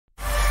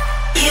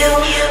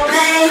What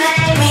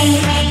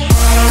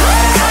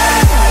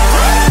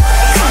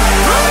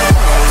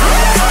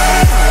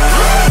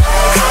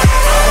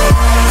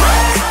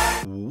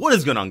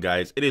is going on,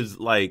 guys? It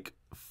is like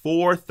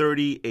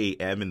 4:30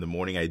 a.m. in the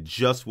morning. I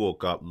just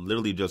woke up,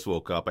 literally just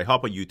woke up. I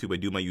hop on YouTube, I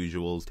do my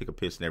usuals, take a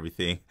piss and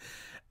everything.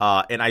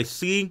 And I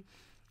see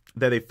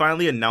that they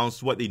finally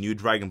announced what the new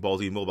Dragon Ball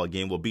Z mobile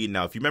game will be.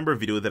 Now, if you remember a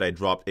video that I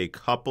dropped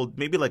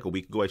maybe like a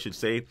week ago, I should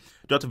say,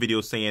 dropped a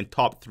video saying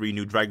top 3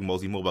 new Dragon Ball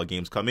Z mobile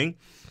games coming.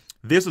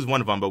 This is one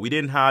of them, but we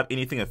didn't have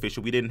anything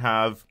official. We didn't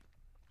have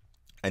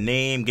a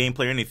name,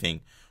 gameplay, or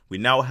anything. We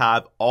now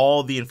have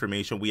all the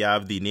information. We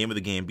have the name of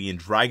the game being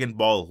Dragon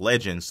Ball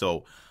Legends.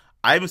 So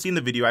I haven't seen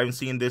the video. I haven't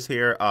seen this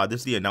here. This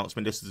is the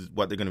announcement. This is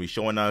what they're going to be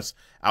showing us.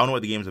 I don't know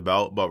what the game's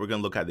about, but we're going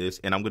to look at this,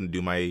 and I'm going to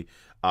do my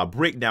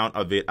breakdown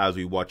of it as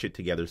we watch it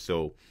together.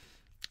 So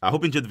I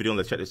hope you enjoyed the video, and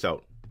let's check this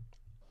out.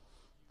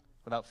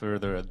 Without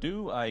further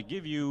ado, I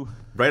give you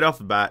right off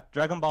the bat,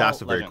 Dragon Ball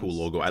that's a very Legends.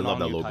 cool logo. I love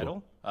that logo.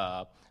 Title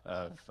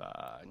of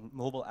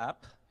mobile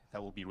app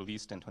that will be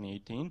released in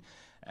 2018.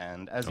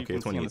 And as you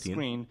can see on the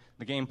screen,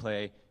 the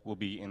gameplay will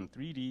be in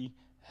 3D,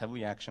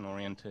 heavily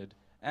action-oriented,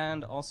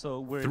 and also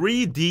we're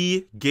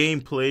 3D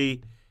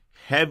gameplay,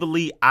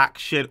 heavily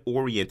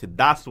action-oriented.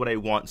 That's what I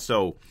want.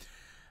 So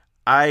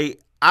I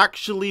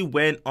actually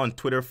went on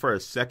Twitter for a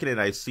second, and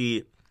I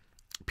see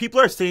people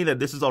are saying that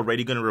this is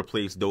already going to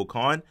replace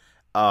Dokkan.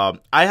 I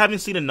haven't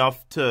seen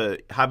enough to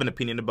have an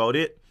opinion about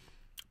it.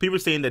 People are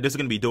saying that this is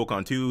going to be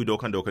Dokkan 2,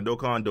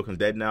 Dokkan's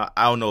dead now.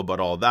 I don't know about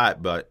all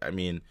that, but I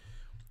mean,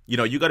 you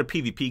know, you got a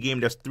PvP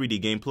game that's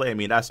 3D gameplay. I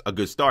mean, that's a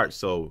good start.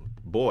 So,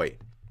 boy.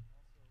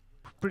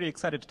 Pretty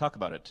excited to talk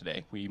about it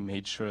today. We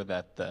made sure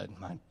that the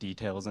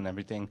details and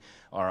everything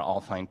are all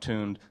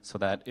fine-tuned so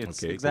that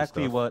it's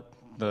exactly what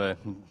the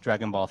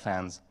Dragon Ball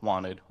fans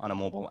wanted on a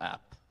mobile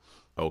app.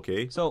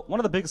 Okay. So one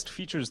of the biggest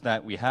features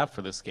that we have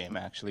for this game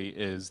actually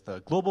is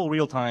the global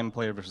real-time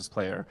player versus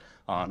player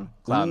on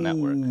Cloud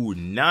Network. Ooh,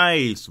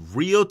 nice.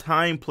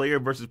 Real-time player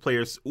versus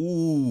players.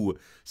 Ooh.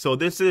 So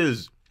this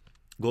is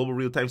global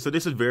real-time. So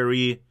this is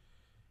very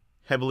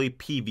heavily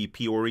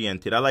PvP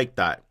oriented. I like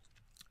that.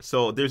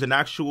 So there's an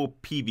actual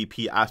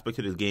PvP aspect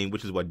to this game,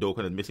 which is what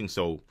Dokkan is missing.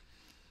 So,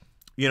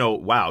 you know,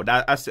 wow,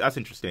 that's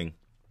interesting.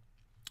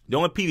 The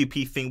only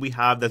PvP thing we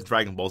have that's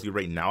Dragon Ball Z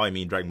right now, I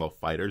mean Dragon Ball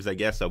Fighters, I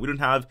guess. We don't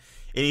have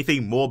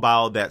anything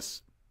mobile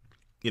that's,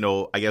 you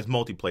know, I guess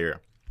multiplayer.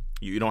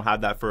 You don't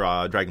have that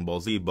for Dragon Ball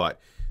Z, but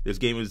this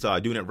game is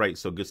doing it right.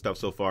 So good stuff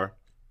so far.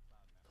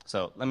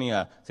 So let me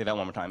say that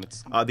one more time.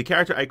 It's the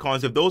character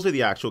icons. If those are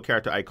the actual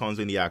character icons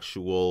in the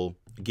actual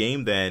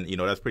game, then, you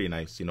know, that's pretty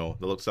nice. You know,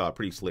 that looks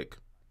pretty slick.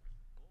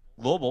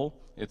 Global,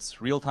 it's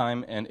real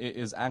time, and it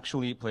is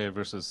actually player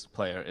versus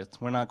player.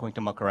 We're not going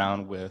to muck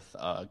around with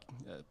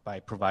by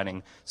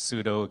providing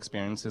pseudo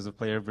experiences of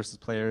player versus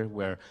player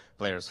where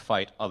players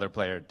fight other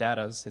player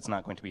datas. It's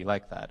not going to be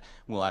like that.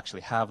 We'll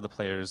actually have the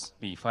players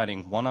be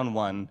fighting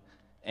one-on-one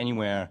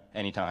anywhere,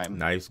 anytime.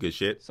 Nice, good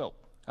shit. So,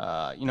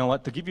 you know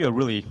what? To give you a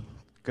really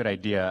good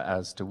idea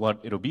as to what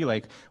it'll be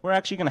like, we're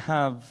actually going to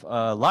have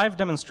a live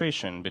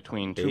demonstration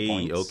between 2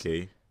 points.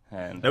 Okay.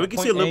 And now we can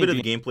see a little bit of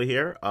the gameplay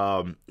here.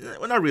 Well,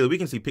 not really. We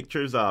can see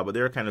pictures, but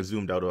they're kind of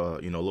zoomed out,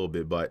 you know, a little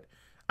bit. But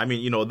I mean,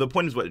 you know, the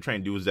point is what they're trying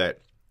to do is that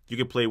you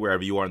can play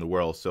wherever you are in the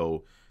world.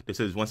 So this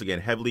is once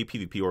again heavily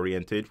PvP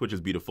oriented, which is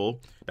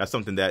beautiful. That's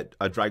something that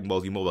a Dragon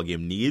Ball Z mobile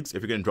game needs.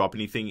 If you're gonna drop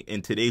anything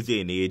in today's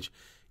day and age,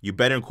 you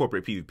better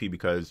incorporate PvP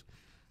because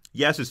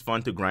yes, it's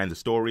fun to grind the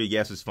story.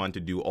 Yes, it's fun to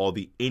do all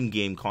the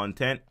in-game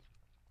content.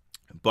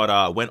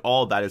 But when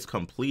all that is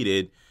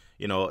completed,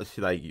 you know, it's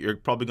like you're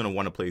probably going to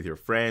want to play with your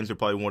friends. You're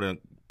probably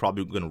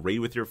going to raid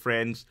with your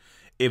friends.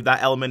 If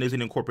that element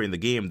isn't incorporated in the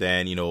game,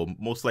 then, you know,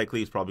 most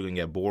likely it's probably going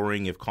to get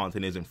boring if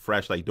content isn't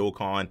fresh like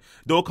Dokkan.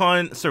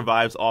 Dokkan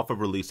survives off of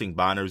releasing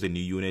banners and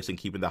new units and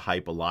keeping the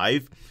hype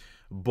alive.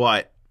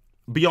 But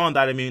beyond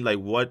that, I mean, like,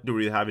 what do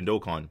we have in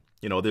Dokkan?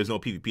 You know, there's no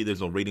PvP,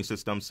 there's no rating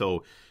system.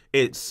 So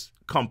it's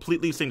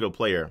completely single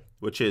player,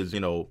 which is, you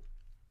know,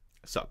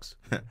 sucks.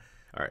 All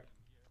right.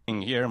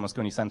 Here,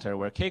 Moscone Center,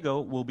 where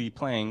Keigo will be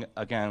playing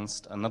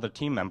against another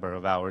team member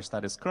of ours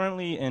that is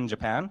currently in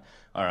Japan,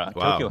 or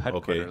Tokyo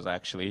headquarters,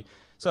 actually.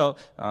 So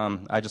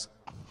I just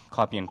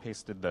copy and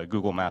pasted the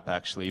Google map,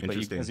 actually. But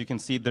as you can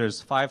see,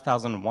 there's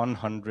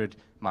 5,100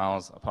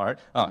 miles apart.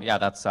 Oh, yeah,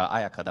 that's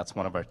Ayaka. That's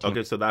one of our team.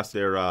 Okay, so that's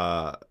their,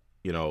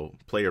 you know,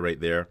 player right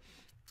there.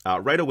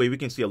 Right away, we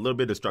can see a little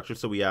bit of structure.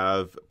 So we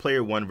have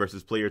player 1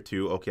 versus player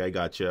 2. Okay, I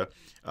gotcha.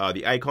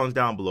 The icons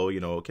down below,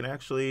 you know, can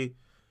actually...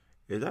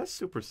 Is that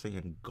Super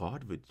Saiyan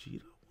God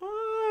Vegeta?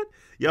 What?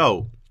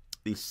 Yo,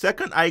 the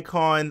second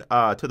icon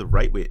to the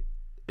right, wait,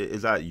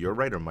 is that your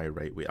right or my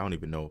right? Wait, I don't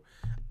even know.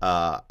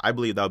 I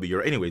believe that'll be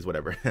your, anyways,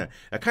 whatever.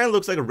 That kind of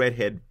looks like a red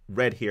hair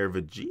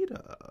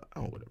Vegeta.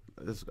 Oh, whatever.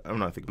 I'm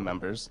not thinking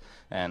members.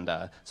 And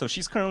so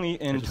she's currently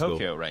in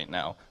Tokyo right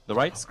now. The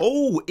right.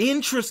 Oh,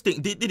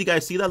 interesting. Did you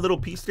guys see that little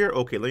piece there?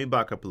 Okay, let me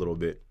back up a little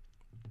bit.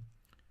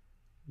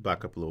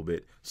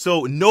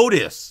 So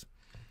notice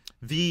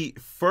the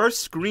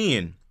first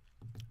screen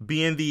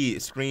being the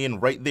screen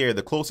right there,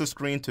 the closest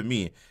screen to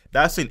me,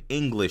 that's in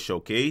English,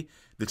 okay?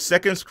 The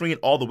second screen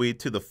all the way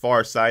to the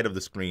far side of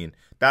the screen,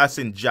 that's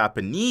in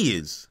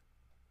Japanese.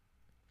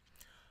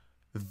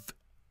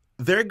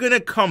 They're going to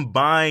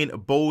combine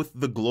both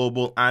the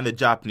global and the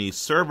Japanese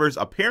servers,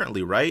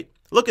 apparently, right?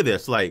 Look at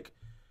this, like,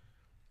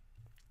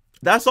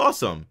 that's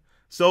awesome.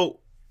 So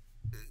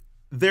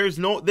there's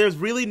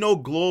really no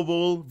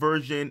global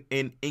version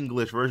in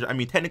English version. I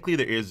mean, technically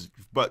there is,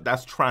 but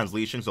that's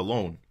translations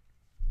alone.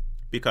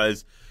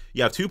 Because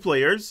you have two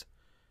players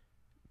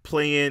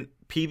playing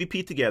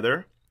PvP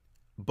together,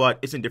 but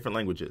it's in different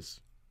languages.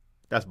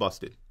 That's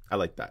busted. I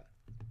like that.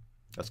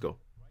 Let's go.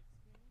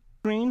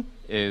 Screen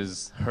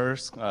is her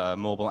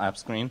mobile app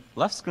screen.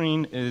 Left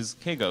screen is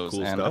Keigo's,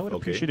 Cool and stuff. I would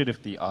Okay. appreciate it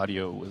if the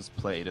audio was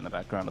played in the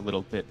background a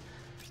little bit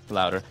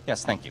louder.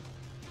 Yes, thank you.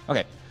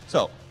 Okay,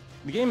 so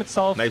the game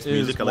itself Nice is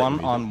music. I like the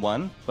music.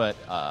 one-on-one, but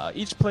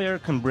each player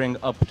can bring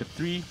up to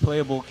 3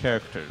 playable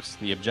characters.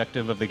 The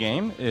objective of the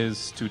game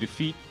is to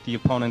defeat the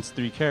opponent's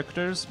 3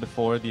 characters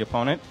before the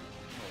opponent.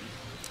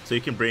 So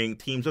you can bring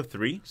teams of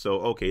 3. So,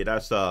 okay,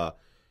 that's a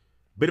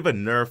bit of a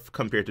nerf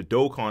compared to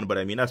Dokkan, but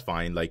I mean, that's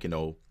fine. Like, you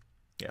know,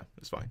 yeah,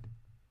 it's fine.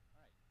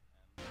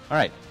 All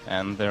right,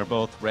 and they're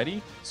both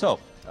ready. So,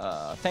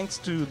 thanks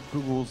to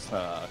Google's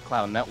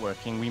cloud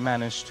networking, we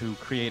managed to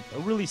create a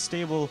really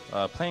stable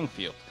playing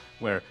field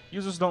where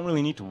users don't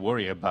really need to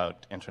worry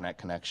about internet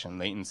connection,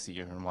 latency,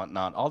 and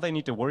whatnot. All they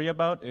need to worry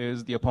about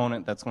is the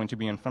opponent that's going to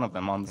be in front of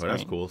them on the Oh, screen.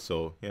 that's cool.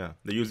 So, yeah,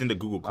 they're using the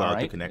Google All Cloud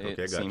right, to connect.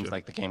 Okay, I it got seems you.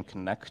 like the game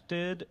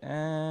connected,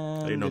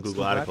 and I didn't know it's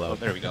Google still had a back. cloud. Oh,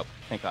 there we go.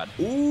 Thank God.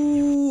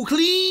 Ooh,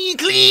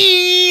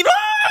 clean!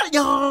 Ah,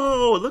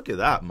 yo, look at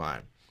that,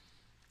 man.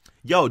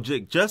 Yo,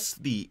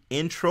 just the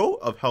intro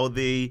of how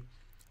they,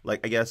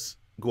 like, I guess,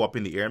 go up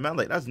in the air, man.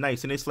 Like, that's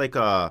nice. And it's like,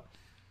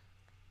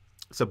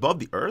 it's above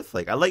the earth.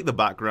 Like, I like the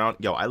background.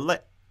 Yo, I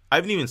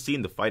haven't even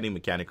seen the fighting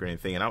mechanic or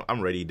anything, and I'm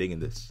ready digging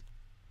this.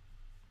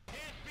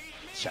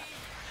 Shut.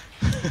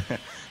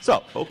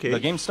 So, Okay.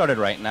 the game started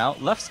right now.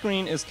 Left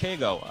screen is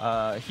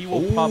Keigo. He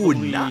will Ooh,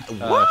 probably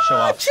what? show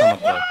off some of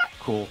the What?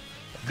 cool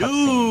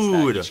cutscenes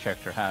Dude. that each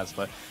character has,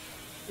 but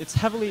it's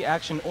heavily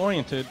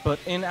action-oriented, but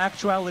in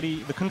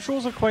actuality, the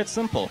controls are quite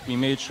simple. We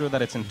made sure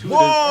that it's intuitive,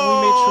 and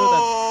we made sure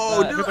that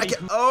Dude, I everybody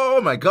can't,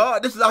 oh my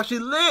god, this is actually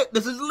lit.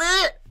 This is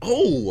lit.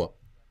 Oh.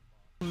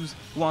 who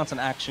wants an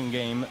action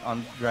game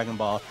on Dragon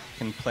Ball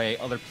can play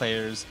other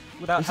players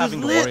without This is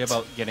having to lit. worry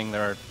about getting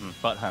their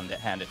butt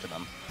handed to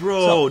them.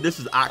 Bro, So, this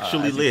is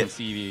actually as you can lit.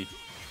 see,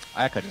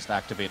 Ayaka just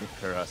activated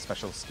her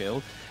special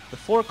skill. The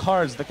 4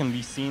 cards that can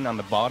be seen on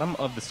the bottom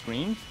of the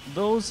screen,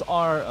 those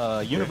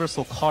are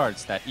universal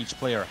cards that each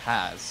player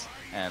has.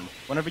 And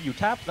whenever you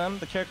tap them,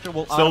 the character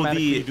will So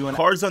automatically do the an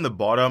cards on the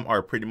bottom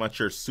are pretty much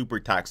your super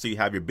attack. So you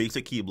have your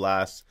basic key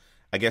blast.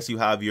 I guess you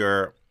have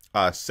your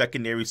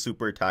secondary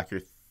super attack,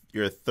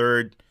 your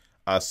third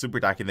super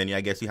attack, and then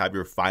I guess you have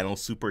your final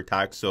super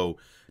attack. So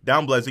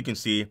down below, as you can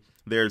see,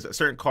 there's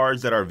certain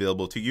cards that are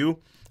available to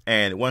you.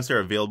 And once they're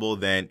available,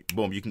 then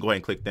boom, you can go ahead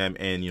and click them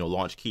and, you know,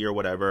 launch key or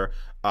whatever.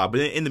 But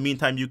in the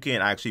meantime, you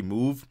can actually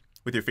move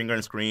with your finger on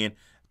the screen,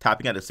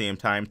 tapping at the same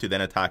time to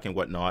then attack and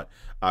whatnot.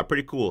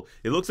 Pretty cool.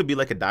 It looks to be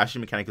like a dashing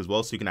mechanic as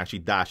well, so you can actually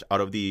dash out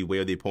of the way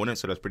of the opponent.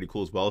 So that's pretty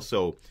cool as well.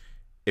 So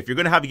if you're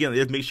gonna have a game like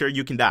this, make sure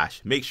you can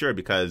dash. Make sure,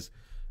 because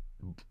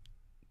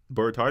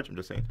bird charge. I'm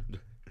just saying.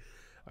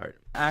 All right,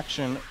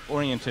 action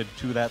oriented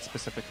to that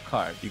specific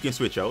card. you can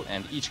switch out.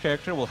 And each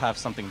character will have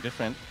something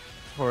different.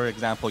 For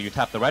example, you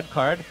tap the red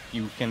card,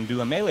 you can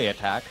do a melee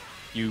attack.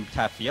 You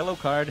tap the yellow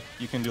card,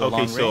 you can do a Okay,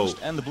 long so range,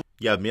 and the blue.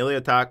 You have melee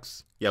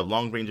attacks, you have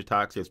long range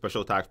attacks, you have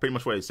special attacks. Pretty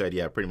much what I said.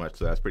 Yeah, pretty much.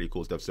 So that's pretty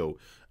cool stuff. So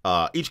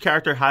each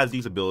character has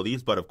these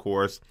abilities, but of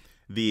course,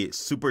 the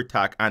super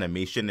attack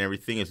animation and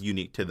everything is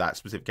unique to that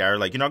specific character.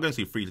 Like, you're not going to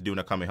see Frieza doing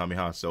a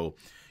Kamehameha. So,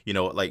 you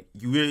know, like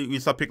you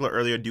saw Piccolo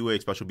earlier do a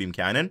special beam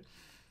cannon.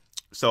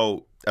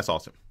 So that's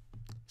awesome.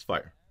 It's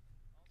fire.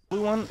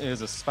 Blue one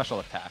is a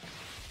special attack.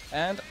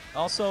 And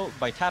also,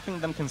 by tapping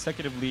them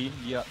consecutively,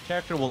 the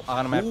character will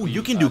automatically. Ooh,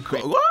 you can do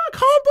create what?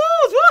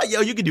 Combos. What? Yo,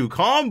 you can do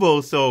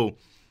combos. So,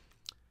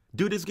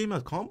 dude, this game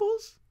has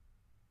combos?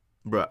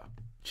 Bruh,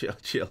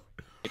 chill.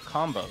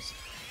 combos.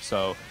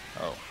 So,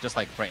 just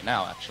like right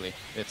now, actually,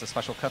 it's a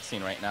special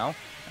cutscene right now,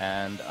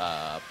 and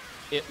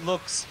it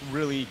looks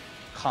really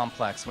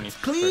complex when you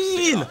first see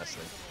Clean! it,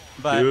 honestly.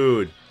 But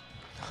Dude,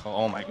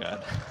 oh my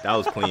god, that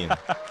was clean.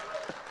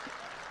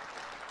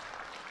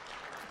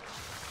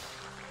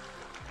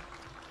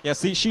 yeah.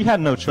 See, she had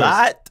no choice.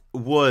 That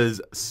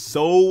was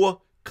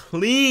so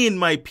clean,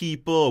 my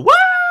people. What?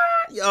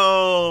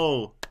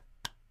 Yo.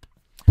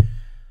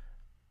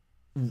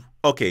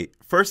 Okay,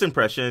 first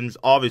impressions.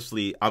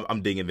 Obviously,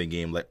 I'm digging the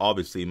game. Like,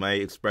 obviously, my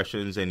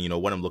expressions and, you know,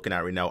 what I'm looking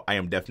at right now, I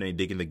am definitely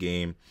digging the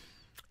game.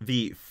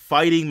 The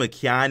fighting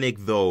mechanic,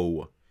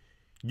 though,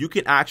 you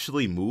can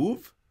actually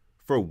move.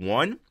 For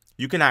one,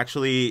 you can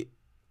actually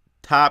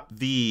tap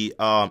the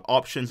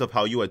options of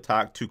how you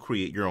attack to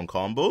create your own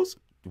combos.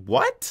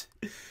 What?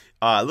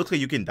 It looks like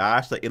you can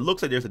dash. Like, it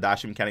looks like there's a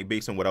dashing mechanic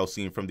based on what I was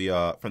seeing from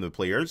the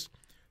players.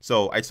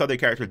 So I saw the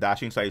character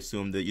dashing, so I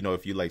assumed that, you know,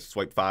 if you like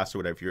swipe fast or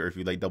whatever, if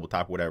you like double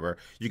tap or whatever,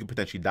 you could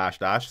potentially dash.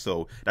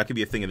 So that could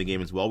be a thing in the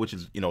game as well, which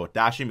is, you know,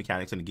 dashing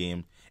mechanics in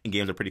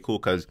games are pretty cool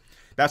because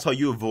that's how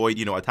you avoid,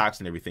 you know, attacks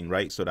and everything,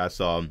 right? So that's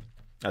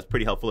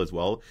pretty helpful as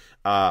well.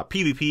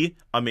 PvP,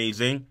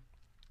 amazing.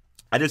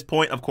 At this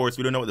point, of course,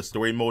 we don't know what the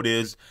story mode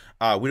is.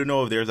 We don't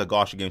know if there's a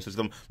gacha game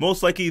system.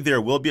 Most likely, there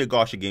will be a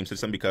gacha game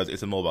system because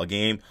it's a mobile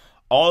game.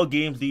 All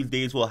games these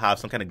days will have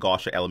some kind of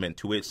gacha element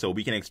to it, so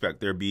we can expect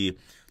there be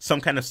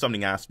some kind of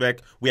summoning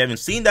aspect. We haven't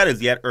seen that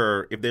as yet,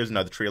 or if there's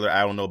another trailer,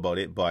 I don't know about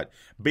it. But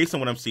based on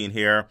what I'm seeing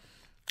here,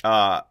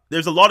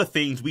 there's a lot of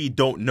things we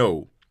don't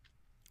know.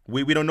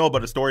 We don't know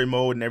about the story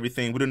mode and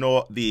everything. We don't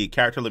know the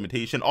character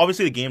limitation.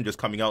 Obviously, the game just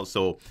coming out,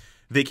 so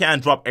they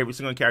can't drop every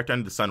single character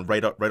under the sun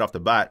right off the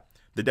bat.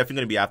 They're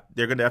definitely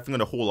going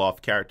to hold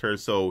off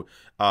characters so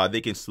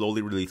they can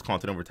slowly release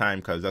content over time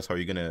because that's how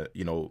you're going to,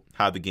 you know,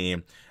 have the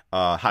game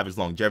have its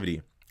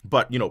longevity.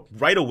 But, you know,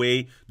 right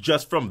away,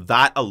 just from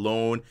that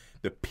alone,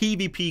 the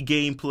PvP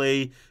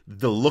gameplay,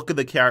 the look of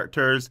the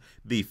characters,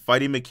 the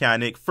fighting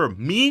mechanic, for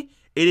me,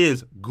 it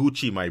is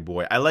Gucci, my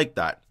boy. I like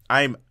that.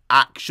 I'm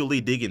actually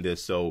digging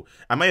this. So,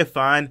 am I a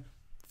fan?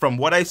 From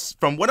what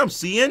I'm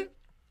seeing,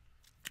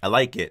 I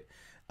like it.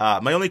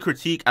 My only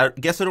critique, I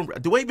guess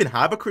do I even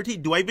have a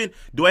critique? Do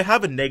I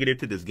have a negative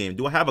to this game?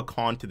 Do I have a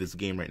con to this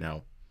game right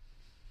now?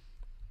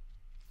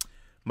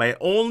 My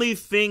only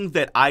thing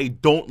that I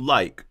don't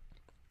like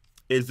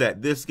is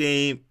that this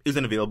game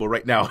isn't available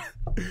right now.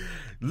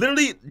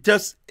 Literally,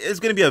 just, it's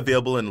going to be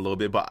available in a little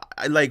bit, but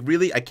I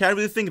can't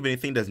really think of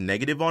anything that's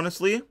negative,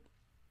 honestly.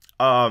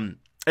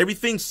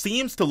 Everything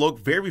seems to look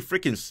very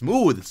freaking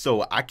smooth,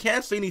 so I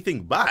can't say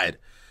anything bad.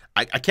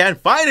 I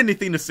can't find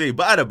anything to say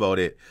bad about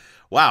it.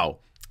 Wow.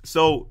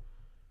 So,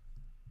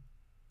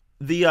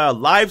 the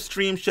live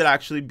stream should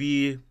actually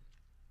be,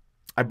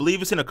 I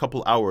believe it's in a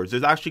couple hours.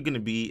 There's actually going to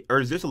be, or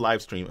is this a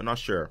live stream? I'm not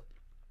sure.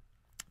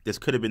 This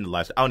could have been the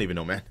live stream. I don't even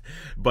know, man.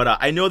 But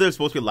I know there's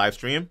supposed to be a live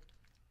stream.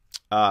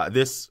 I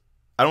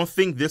don't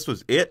think this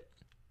was it.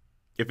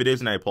 If it is,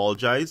 and I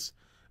apologize.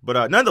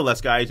 But nonetheless,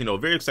 guys, you know,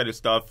 very excited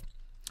stuff.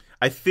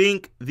 I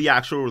think the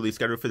actual release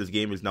schedule for this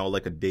game is now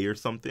like a day or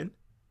something.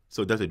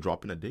 So does it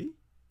drop in a day?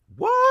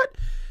 What?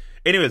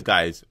 Anyways,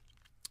 guys,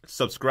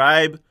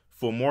 subscribe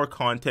for more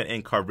content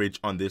and coverage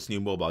on this new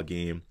mobile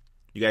game.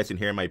 You guys can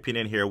hear my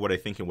opinion here, what I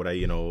think and what I,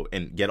 you know,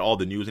 and get all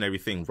the news and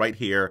everything right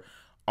here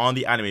on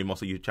the Anime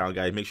Muscle YouTube channel,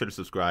 guys. Make sure to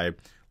subscribe,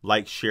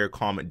 like, share,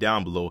 comment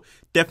down below.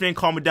 Definitely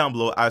comment down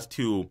below as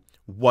to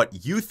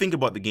what you think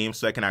about the game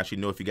so I can actually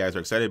know if you guys are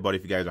excited about it,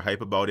 if you guys are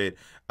hype about it.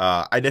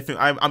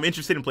 I'm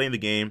interested in playing the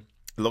game.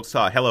 It looks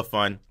hella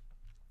fun.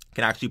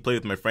 Can actually play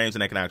with my friends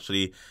and I can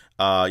actually,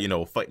 you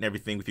know, fight and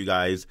everything with you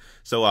guys.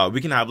 So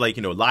we can have, like,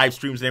 you know, live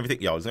streams and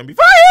everything. Yo, it's going to be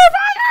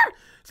fire!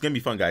 It's going to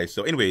be fun, guys.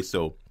 So anyway,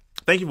 so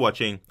thank you for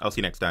watching. I'll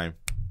see you next time.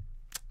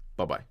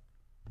 Bye-bye.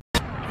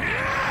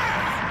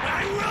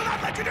 I will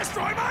not let you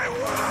destroy my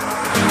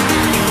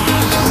world!